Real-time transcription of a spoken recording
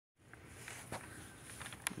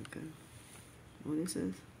what it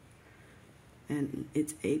says. And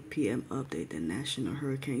its 8 p.m. update, the National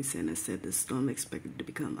Hurricane Center said the storm expected to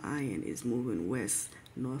become Ian is moving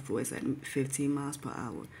west-northwest at 15 miles per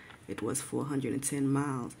hour. It was 410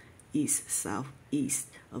 miles east-southeast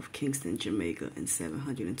of Kingston, Jamaica, and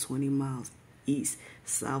 720 miles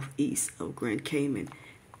east-southeast of Grand Cayman.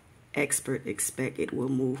 Experts expect it will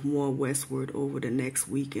move more westward over the next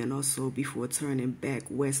weekend or so before turning back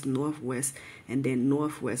west-northwest and then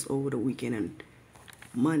northwest over the weekend. And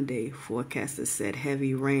Monday, forecasters said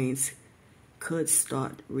heavy rains could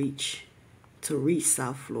start to reach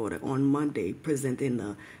South Florida on Monday, presenting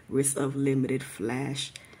the risk of limited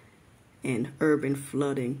flash and urban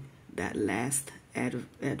flooding, that last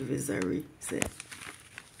advisory said.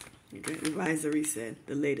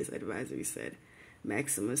 The latest advisory said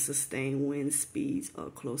maximum sustained wind speeds are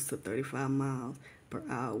close to 35 miles per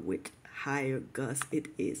hour with higher gusts. It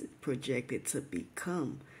is projected to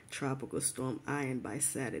become Tropical Storm Ian by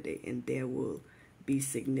Saturday, and there will be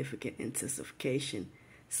significant intensification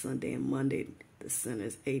Sunday and Monday, the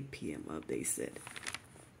center's 8 p.m. update said.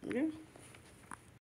 Okay.